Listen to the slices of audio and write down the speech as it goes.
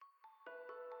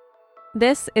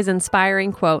This is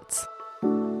Inspiring Quotes.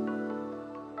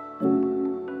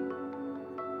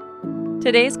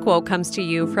 Today's quote comes to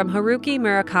you from Haruki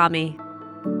Murakami.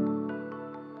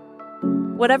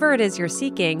 Whatever it is you're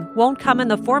seeking won't come in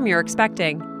the form you're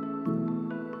expecting.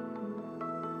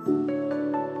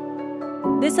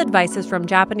 This advice is from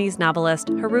Japanese novelist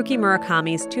Haruki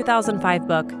Murakami's 2005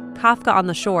 book, Kafka on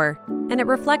the Shore, and it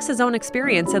reflects his own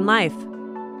experience in life.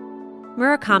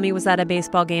 Murakami was at a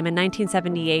baseball game in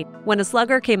 1978 when a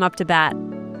slugger came up to bat.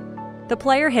 The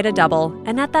player hit a double,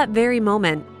 and at that very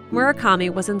moment, Murakami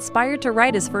was inspired to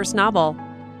write his first novel.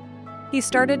 He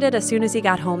started it as soon as he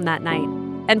got home that night,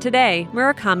 and today,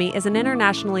 Murakami is an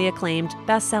internationally acclaimed,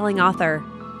 best-selling author.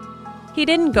 He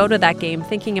didn't go to that game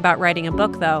thinking about writing a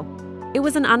book, though. It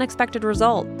was an unexpected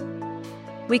result.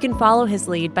 We can follow his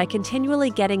lead by continually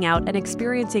getting out and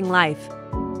experiencing life.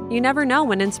 You never know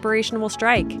when inspiration will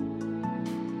strike.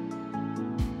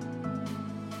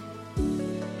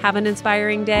 Have an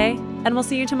inspiring day, and we'll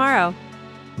see you tomorrow.